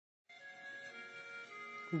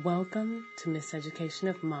Welcome to Miseducation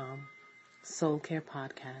of Mom, Soul Care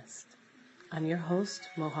Podcast. I'm your host,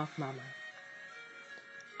 Mohawk Mama.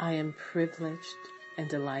 I am privileged and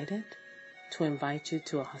delighted to invite you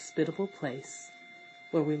to a hospitable place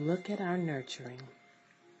where we look at our nurturing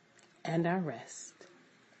and our rest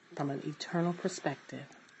from an eternal perspective.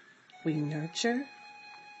 We nurture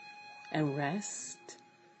and rest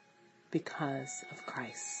because of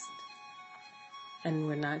Christ. And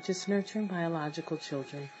we're not just nurturing biological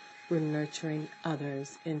children, we're nurturing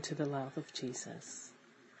others into the love of Jesus.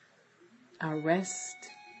 Our rest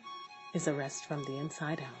is a rest from the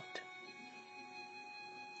inside out.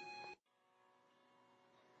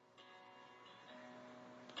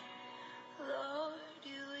 Lord,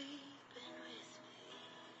 you've been with me.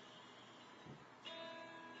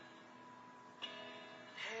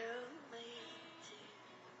 Help me to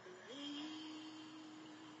believe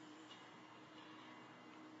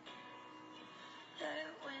that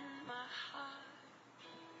when my heart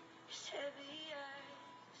is heavy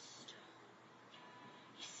as stone,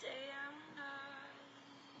 you say I'm not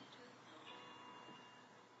alone.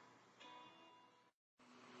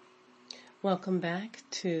 Welcome back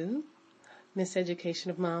to Miseducation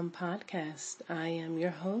of Mom podcast. I am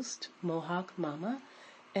your host, Mohawk Mama,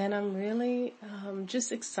 and I'm really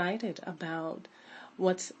just excited about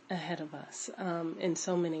what's ahead of us in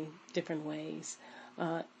so many different ways.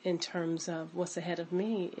 In terms of what's ahead of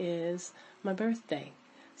me is my birthday.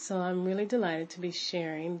 So I'm really delighted to be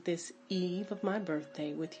sharing this eve of my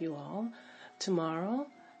birthday with you all. Tomorrow,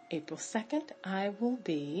 April 2nd, I will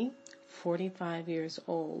be 45 years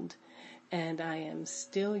old. And I am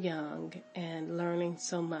still young and learning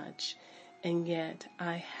so much. And yet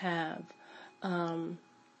I've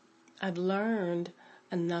learned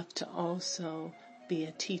enough to also be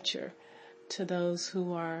a teacher to those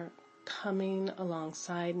who are coming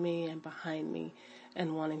alongside me and behind me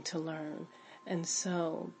and wanting to learn. And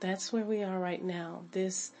so that's where we are right now.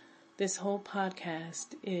 This whole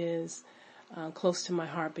podcast is close to my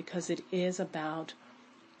heart because it is about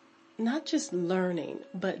not just learning,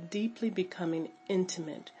 but deeply becoming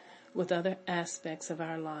intimate with other aspects of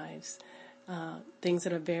our lives, things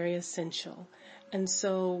that are very essential. And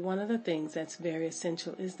so one of the things that's very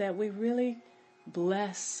essential is that we really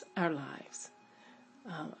bless our lives.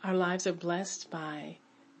 Our lives are blessed by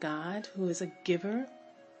God, who is a giver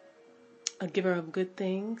of good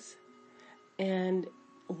things. And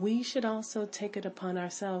we should also take it upon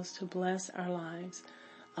ourselves to bless our lives.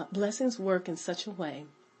 Blessings work in such a way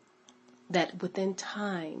that within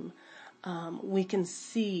time, we can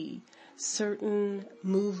see certain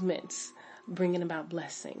movements bringing about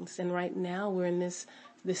blessings. And right now we're in this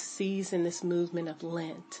season, this movement of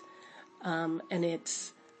Lent. And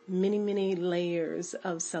it's many layers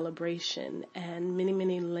of celebration and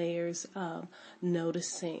many layers of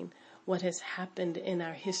noticing what has happened in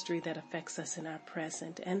our history that affects us in our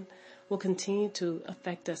present and will continue to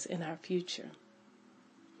affect us in our future.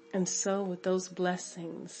 And so with those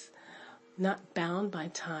blessings, not bound by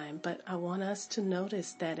time, but I want us to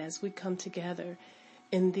notice that as we come together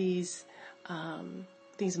in these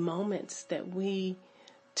moments that we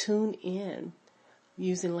tune in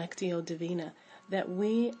using Lectio Divina, that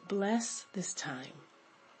we bless this time,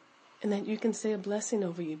 and that you can say a blessing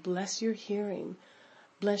over you. Bless your hearing,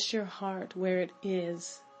 bless your heart where it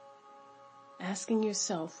is, asking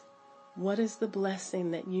yourself, what is the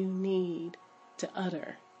blessing that you need to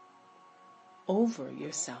utter over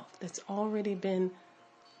yourself that's already been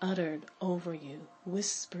uttered over you,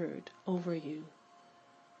 whispered over you,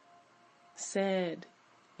 said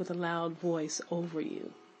with a loud voice over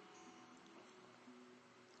you.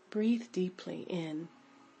 Breathe deeply in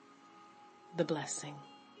the blessing.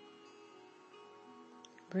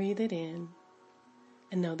 Breathe it in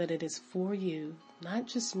and know that it is for you, not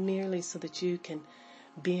just merely so that you can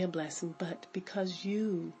be a blessing, but because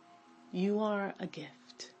you are a gift.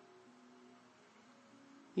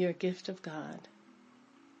 You're a gift of God,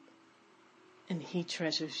 and He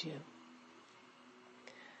treasures you.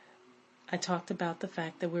 I talked about the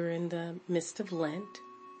fact that we're in the midst of Lent.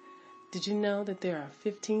 Did you know that there are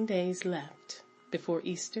 15 days left before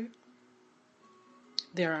Easter?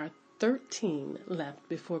 There are 13 left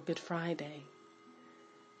before Good Friday,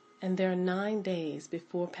 and there are 9 days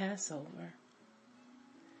before Passover.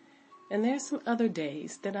 And there are some other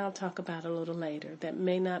days that I'll talk about a little later that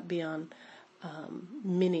may not be on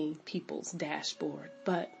many people's dashboard,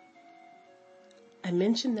 but I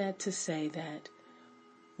mention that to say that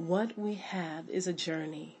what we have is a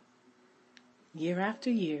journey, year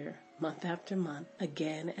after year, month after month,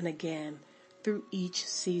 again and again, through each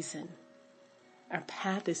season. Our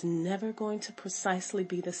path is never going to precisely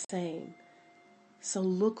be the same So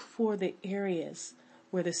look for the areas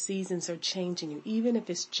where the seasons are changing you, even if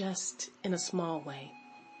it's just in a small way,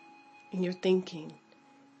 in your thinking,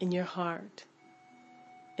 in your heart,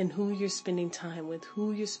 and who you're spending time with,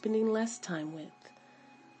 who you're spending less time with.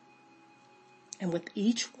 And with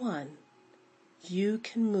each one, you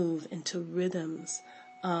can move into rhythms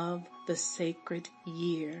of the sacred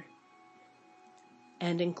year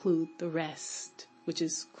and include the rest, which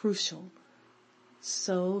is crucial,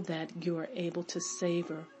 so that you are able to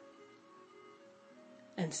savor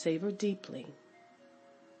and savor deeply.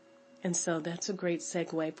 And so that's a great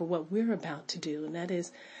segue for what we're about to do, and that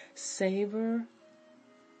is savor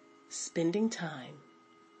spending time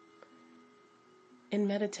in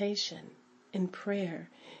meditation, in prayer,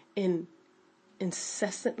 in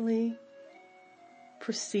incessantly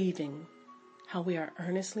perceiving how we are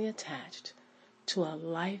earnestly attached to a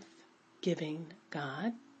life-giving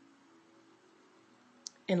God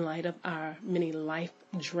in light of our many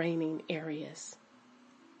life-draining areas.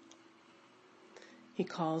 He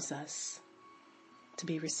calls us to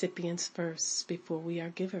be recipients first before we are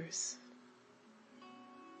givers.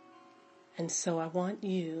 And so I want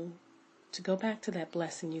you to go back to that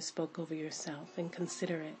blessing you spoke over yourself and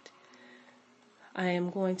consider it. I am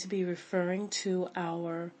going to be referring to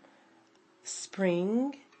our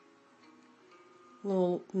spring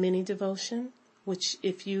little mini devotion, which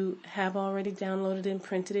if you have already downloaded and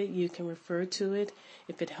printed it, you can refer to it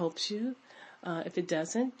if it helps you. If it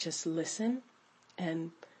doesn't, just listen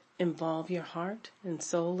and involve your heart and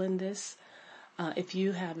soul in this. If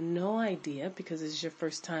you have no idea, because it's your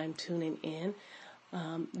first time tuning in,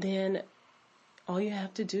 then all you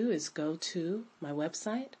have to do is go to my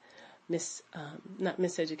website, not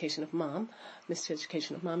Miss Education of Mom. Miss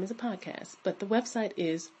Education of Mom is a podcast, but the website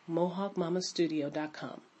is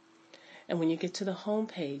mohawkmamastudio.com. And when you get to the home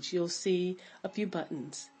page, you'll see a few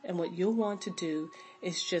buttons. And what you'll want to do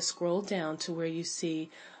is just scroll down to where you see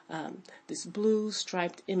this blue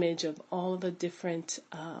striped image of all of the different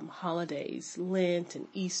holidays, Lent and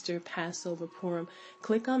Easter, Passover, Purim.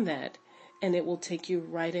 Click on that, and it will take you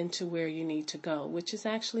right into where you need to go, which is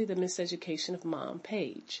actually the Miss Education of Mom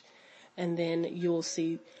page. And then you'll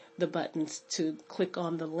see the buttons to click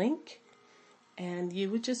on the link, and you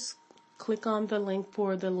would just click on the link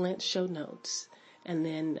for the Lent show notes, and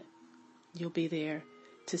then you'll be there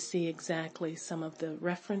to see exactly some of the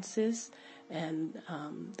references and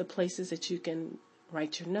the places that you can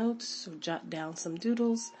write your notes or jot down some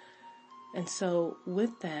doodles. And so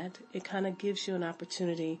with that, it kind of gives you an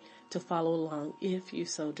opportunity to follow along if you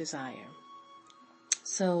so desire.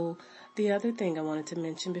 So the other thing I wanted to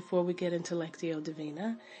mention before we get into Lectio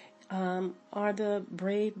Divina are the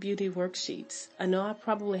Brave Beauty worksheets. I know I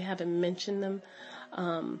probably haven't mentioned them,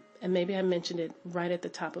 and maybe I mentioned it right at the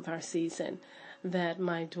top of our season, that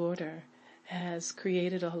my daughter has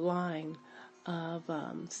created a line of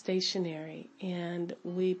stationery, and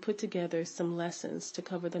we put together some lessons to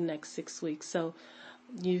cover the next 6 weeks. So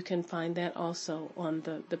you can find that also on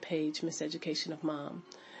the page, Miss Education of Mom.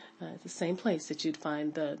 It's the same place that you'd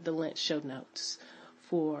find the Lent show notes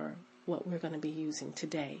for what we're going to be using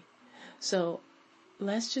today. So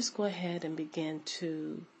let's just go ahead and begin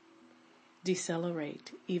to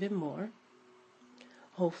decelerate even more.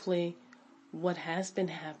 Hopefully what has been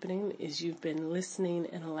happening is you've been listening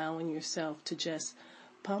and allowing yourself to just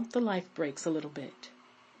pump the life brakes a little bit,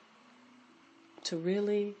 to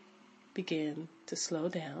really begin to slow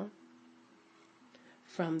down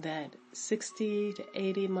from that 60 to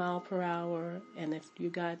 80 mile per hour, and if you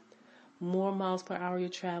got more miles per hour you're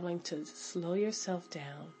traveling, to slow yourself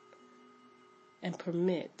down and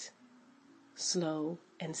permit slow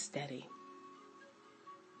and steady.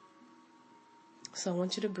 So I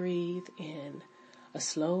want you to breathe in a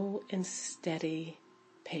slow and steady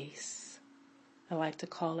pace. I like to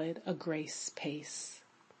call it a grace pace.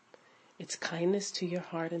 It's kindness to your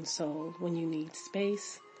heart and soul when you need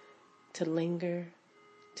space to linger,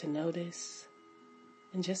 to notice,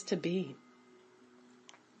 and just to be.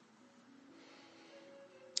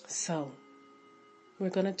 So, we're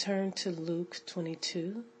going to turn to Luke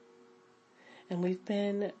 22, and we've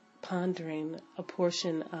been pondering a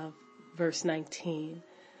portion of verse 19,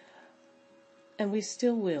 and we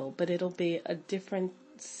still will, but it'll be a different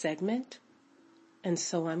segment, and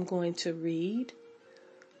so I'm going to read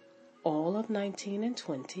all of 19 and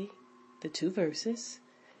 20, the two verses,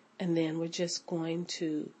 and then we're just going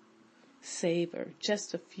to savor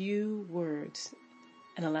just a few words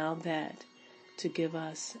and allow that to give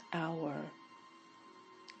us our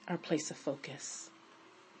place of focus.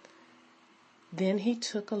 Then he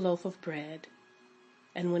took a loaf of bread,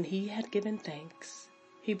 and when he had given thanks,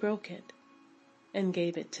 he broke it and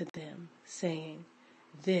gave it to them, saying,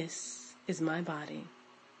 "This is my body,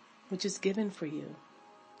 which is given for you.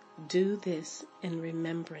 Do this in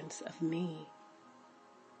remembrance of me."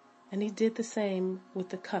 And he did the same with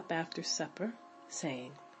the cup after supper,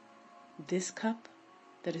 saying, "This cup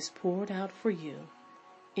that is poured out for you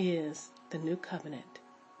is the new covenant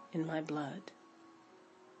in my blood."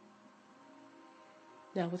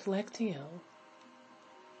 Now with Lectio,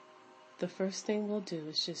 the first thing we'll do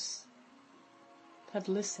is just have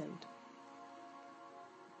listened,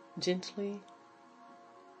 gently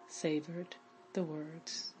savored the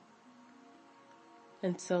words.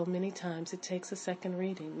 And so many times it takes a second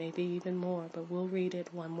reading, maybe even more, but we'll read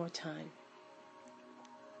it one more time.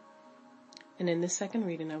 And in the second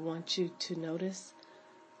reading, I want you to notice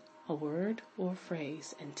a word or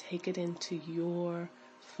phrase and take it into your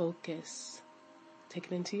focus. Take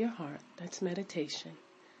it into your heart. That's meditation.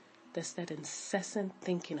 That's that incessant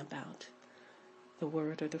thinking about the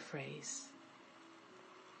word or the phrase.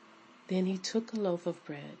 Then he took a loaf of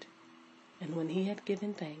bread, and when he had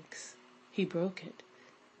given thanks, he broke it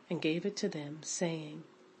and gave it to them, saying,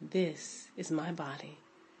 "This is my body,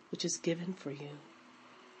 which is given for you.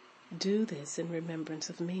 Do this in remembrance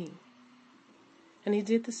of me." And he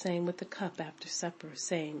did the same with the cup after supper,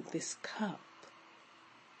 saying, "This cup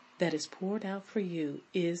that is poured out for you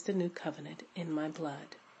is the new covenant in my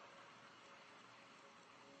blood."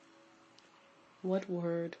 What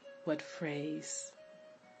word, what phrase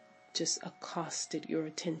just accosted your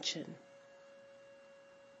attention?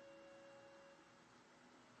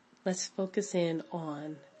 Let's focus in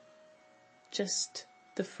on just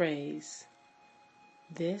the phrase,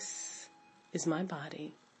 "This is my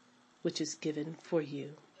body, which is given for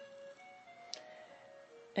you."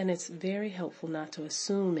 And it's very helpful not to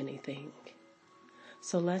assume anything.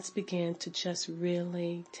 So let's begin to just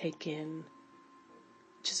really take in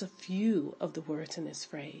just a few of the words in this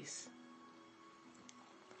phrase.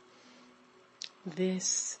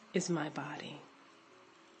 This is my body.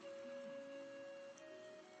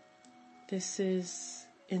 This is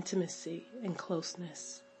intimacy and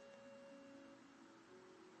closeness.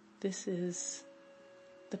 This is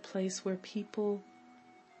the place where people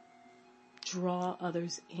draw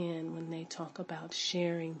others in when they talk about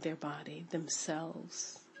sharing their body,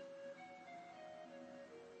 themselves.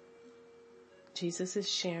 Jesus is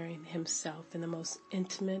sharing himself in the most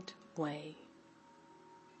intimate way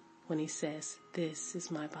when he says, "This is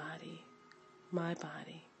my body, my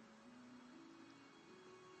body."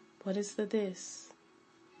 What is the this?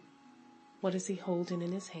 What is he holding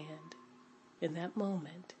in his hand in that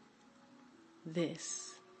moment?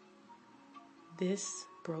 This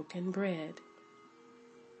broken bread.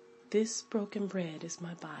 This broken bread is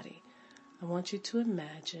my body. I want you to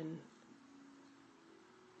imagine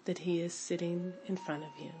that he is sitting in front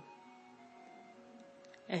of you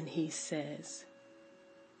and he says,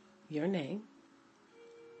 "Your name,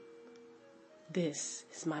 this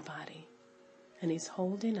is my body." And he's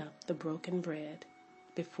holding up the broken bread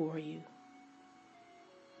before you.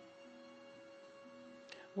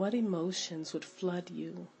 What emotions would flood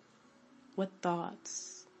you? What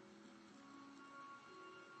thoughts?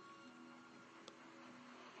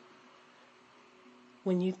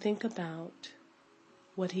 When you think about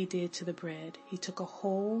what he did to the bread, he took a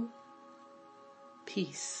whole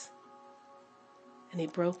piece and he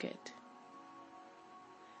broke it.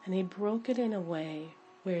 And he broke it in a way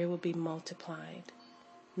where it would be multiplied,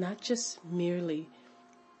 not just merely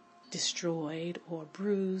destroyed or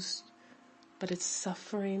bruised, but it's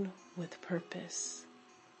suffering with purpose.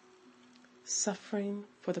 Suffering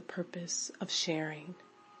for the purpose of sharing.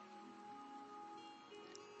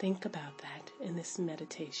 Think about that in this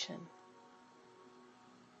meditation.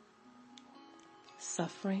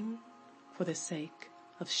 Suffering for the sake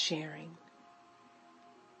of sharing.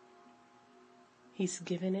 He's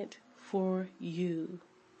given it for you.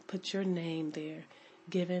 Put your name there.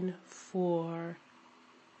 Given for,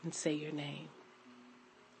 and say your name.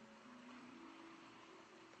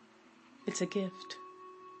 It's a gift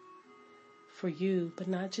for you, but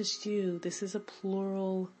not just you. This is a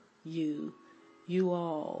plural you. You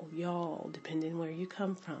all, y'all, depending where you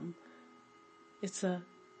come from. It's a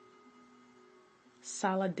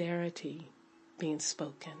solidarity being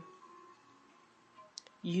spoken.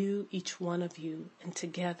 You, each one of you, and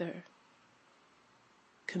together,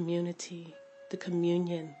 community, the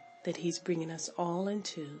communion that he's bringing us all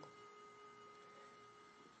into.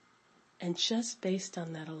 And just based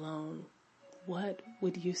on that alone, what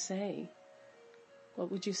would you say?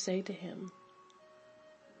 What would you say to him?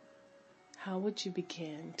 How would you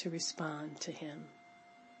begin to respond to him?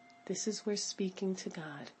 This is where speaking to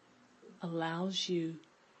God allows you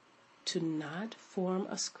to not form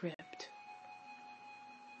a script.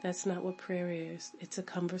 That's not what prayer is. It's a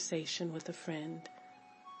conversation with a friend,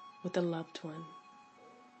 with a loved one,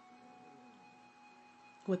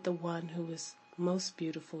 with the one who is most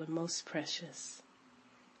beautiful and most precious.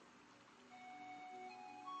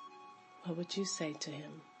 What would you say to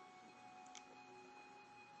him?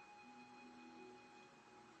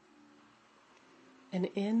 And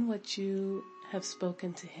in what you have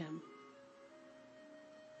spoken to him,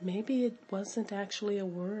 maybe it wasn't actually a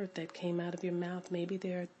word that came out of your mouth. Maybe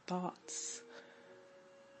there are thoughts.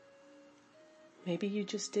 Maybe you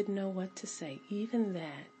just didn't know what to say. Even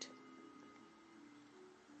that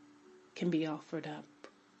can be offered up.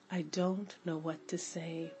 I don't know what to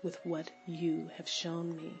say with what you have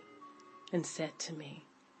shown me and said to me.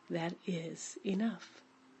 That is enough.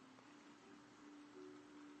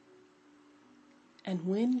 And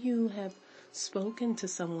when you have spoken to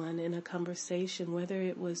someone in a conversation, whether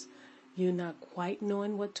it was you not quite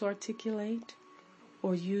knowing what to articulate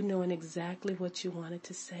or you knowing exactly what you wanted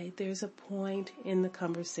to say, there's a point in the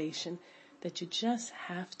conversation that you just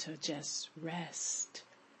have to just rest.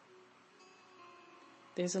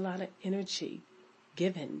 There's a lot of energy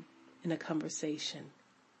given in a conversation.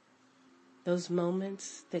 Those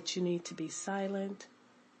moments that you need to be silent,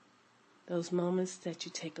 those moments that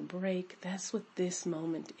you take a break, that's what this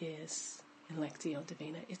moment is in Lectio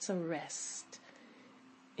Divina. It's a rest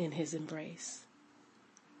in his embrace.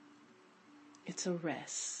 It's a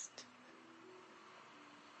rest.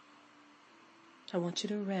 I want you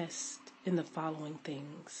to rest in the following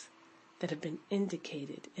things that have been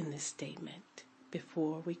indicated in this statement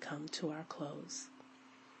before we come to our close.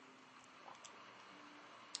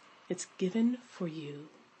 It's given for you.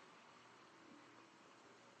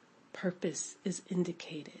 Purpose is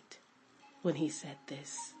indicated when he said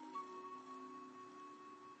this.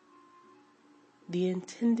 The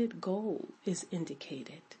intended goal is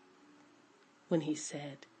indicated when he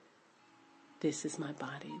said, "This is my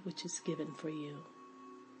body, which is given for you."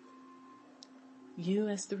 You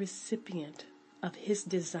as the recipient of his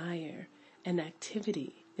desire and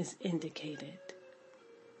activity is indicated.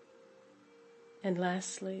 And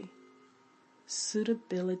lastly,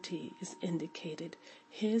 suitability is indicated.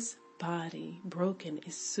 His body broken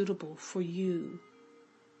is suitable for you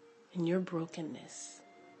in your brokenness,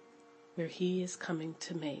 where he is coming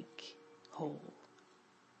to make whole.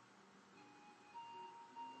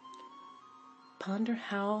 Ponder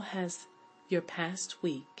how has your past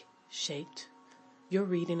week shaped your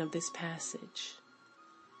reading of this passage?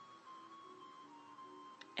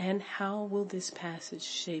 And how will this passage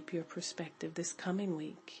shape your perspective this coming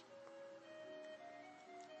week?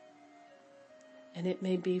 And it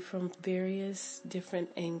may be from various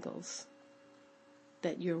different angles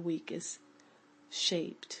that your week is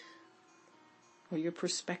shaped, or your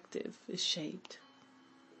perspective is shaped.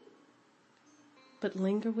 But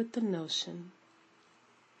linger with the notion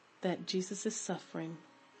that Jesus' suffering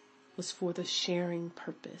was for the sharing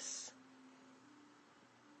purpose.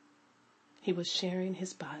 He was sharing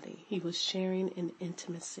his body. He was sharing in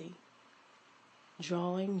intimacy,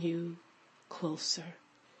 drawing you closer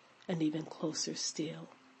and even closer still.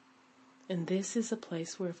 And this is a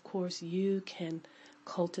place where, of course, you can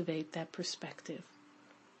cultivate that perspective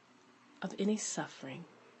of any suffering,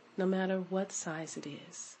 no matter what size it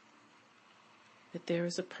is, that there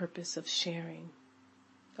is a purpose of sharing,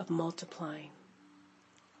 of multiplying.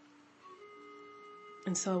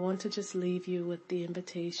 And so I want to just leave you with the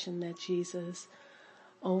invitation that Jesus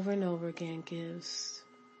over and over again gives,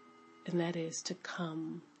 and that is to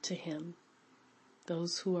come to him,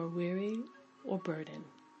 those who are weary or burdened,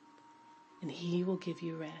 and he will give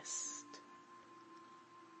you rest.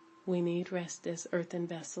 We need rest as earthen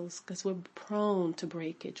vessels because we're prone to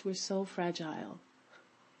breakage. We're so fragile.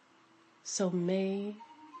 So may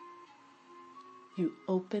you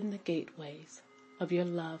open the gateways of your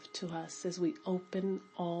love to us as we open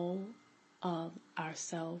all of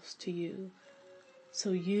ourselves to you,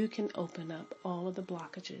 so you can open up all of the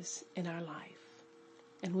blockages in our life.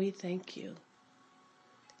 And we thank you,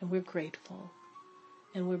 and we're grateful,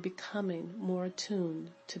 and we're becoming more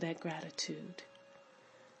attuned to that gratitude.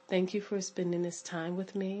 Thank you for spending this time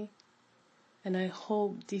with me, and I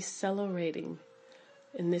hope decelerating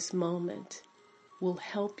in this moment will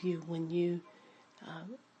help you when you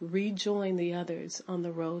rejoin the others on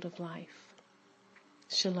the road of life.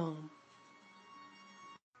 Shalom.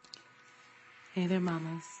 Hey there,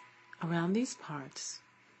 mamas. Around these parts,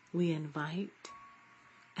 we invite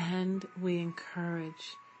and we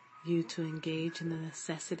encourage you to engage in the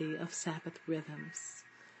necessity of Sabbath rhythms.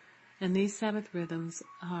 And these Sabbath rhythms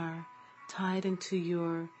are tied into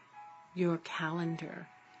your calendar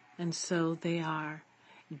And so they are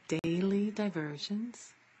daily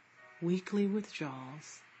diversions, weekly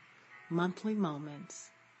withdrawals, monthly moments,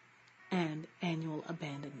 and annual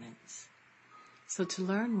abandonments. So to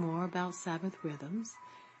learn more about Sabbath rhythms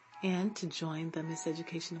and to join the Miss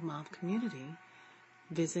Education of Mom community,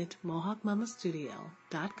 visit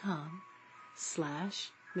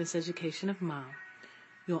mohawkmamastudio.com/Miss Education of Mom.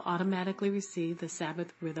 You'll automatically receive the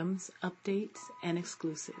Sabbath rhythms, updates, and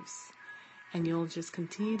exclusives. And you'll just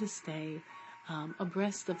continue to stay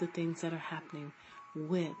abreast of the things that are happening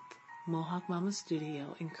with Mohawk Mama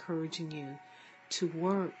Studio, encouraging you to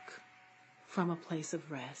work from a place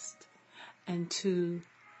of rest and to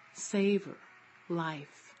savor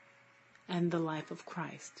life and the life of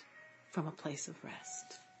Christ from a place of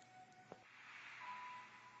rest.